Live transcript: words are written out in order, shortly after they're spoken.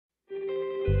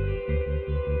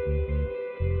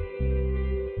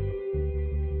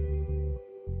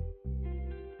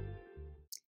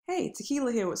Hey,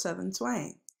 Tequila here with Southern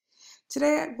Twang.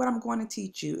 Today, what I'm going to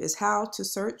teach you is how to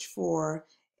search for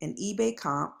an eBay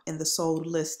comp in the sold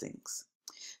listings.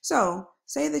 So,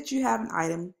 say that you have an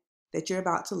item that you're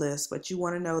about to list, but you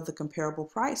want to know the comparable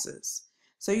prices.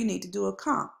 So you need to do a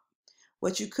comp.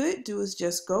 What you could do is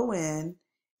just go in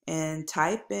and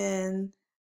type in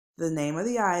the name of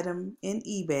the item in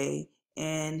eBay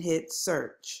and hit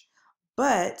search.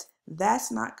 But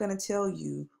that's not going to tell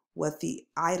you what the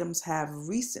items have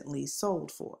recently sold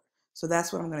for. So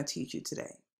that's what I'm going to teach you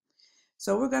today.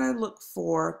 So we're going to look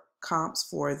for comps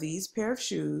for these pair of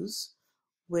shoes,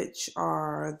 which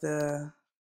are the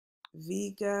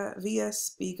Via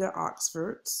Spiga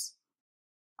Oxfords,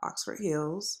 Oxford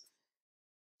Heels.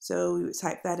 So we would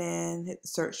type that in, hit the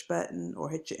search button or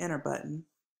hit your enter button.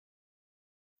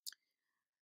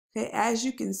 Okay, as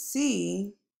you can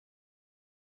see,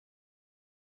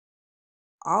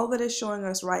 all that it's showing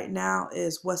us right now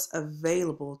is what's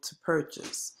available to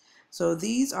purchase. So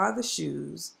these are the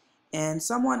shoes, and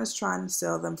someone is trying to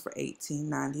sell them for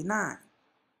 $18.99.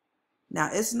 Now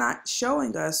it's not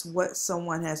showing us what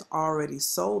someone has already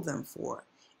sold them for,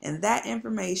 and that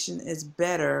information is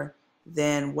better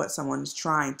than what someone is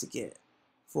trying to get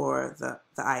for the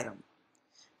item.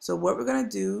 So what we're going to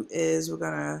do is we're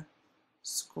going to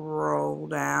scroll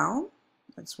down.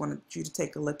 I just wanted you to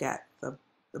take a look at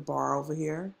the bar over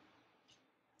here,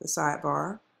 the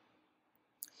sidebar,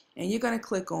 and you're going to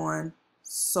click on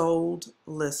sold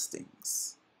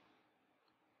listings.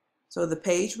 So the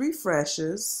page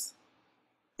refreshes,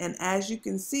 and as you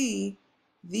can see,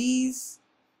 these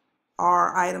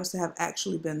are items that have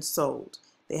actually been sold.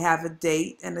 They have a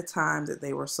date and a time that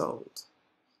they were sold.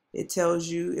 It tells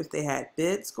you if they had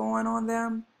bids going on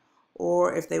them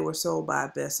or if they were sold by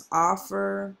best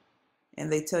offer, and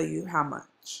they tell you how much.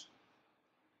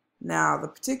 Now, the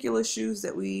particular shoes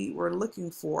that we were looking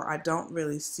for, I don't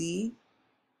really see.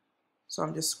 So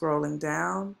I'm just scrolling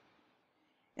down.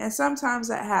 And sometimes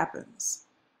that happens.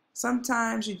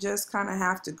 Sometimes you just kind of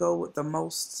have to go with the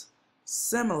most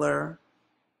similar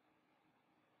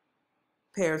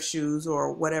pair of shoes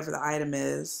or whatever the item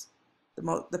is.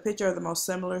 The picture of the most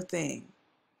similar thing.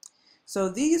 So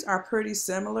these are pretty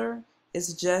similar.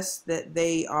 It's just that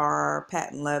they are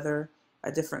patent leather,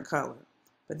 a different color.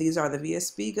 But these are the Via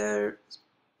Spigas,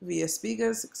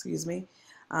 excuse me.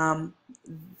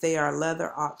 They are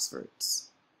leather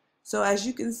Oxfords. So as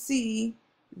you can see,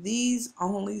 these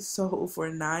only sold for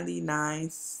 99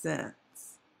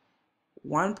 cents.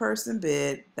 One person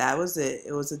bid, that was it.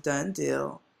 It was a done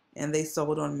deal, and they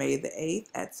sold on May the 8th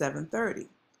at 7:30.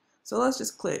 So let's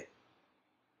just click.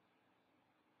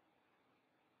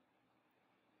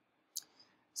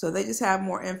 So they just have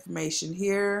more information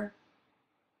here.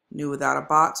 New without a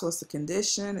box, what's the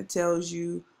condition? It tells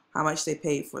you how much they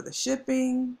paid for the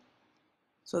shipping.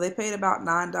 So they paid about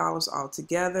 $9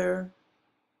 altogether.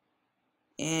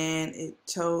 And it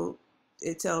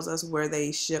tells us where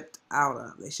they shipped out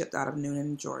of. They shipped out of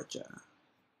Noonan, Georgia.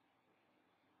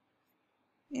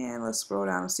 And let's scroll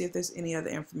down and see if there's any other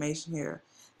information here.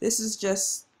 This is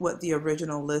just what the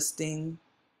original listing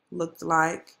looked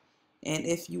like. And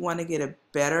if you want to get a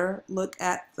better look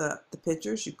at the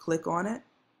pictures, you click on it.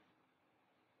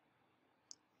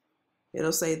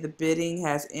 It'll say the bidding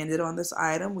has ended on this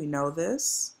item. We know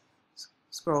this.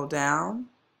 Scroll down.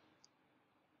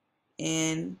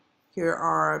 And here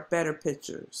are better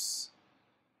pictures.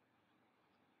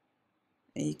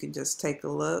 And you can just take a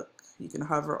look. You can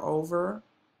hover over.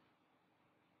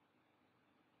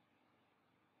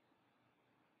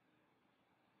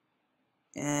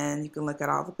 And you can look at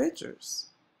all the pictures.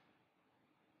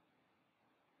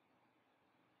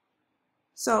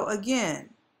 So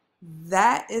again,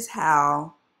 that is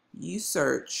how you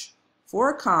search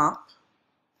for a comp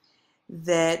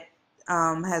that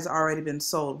has already been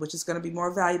sold, which is going to be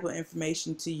more valuable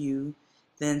information to you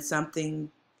than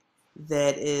something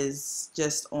that is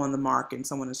just on the market and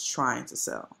someone is trying to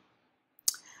sell.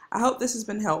 I hope this has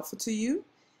been helpful to you.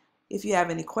 If you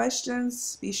have any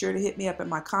questions, be sure to hit me up in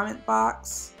my comment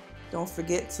box. Don't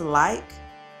forget to like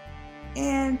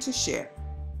and to share.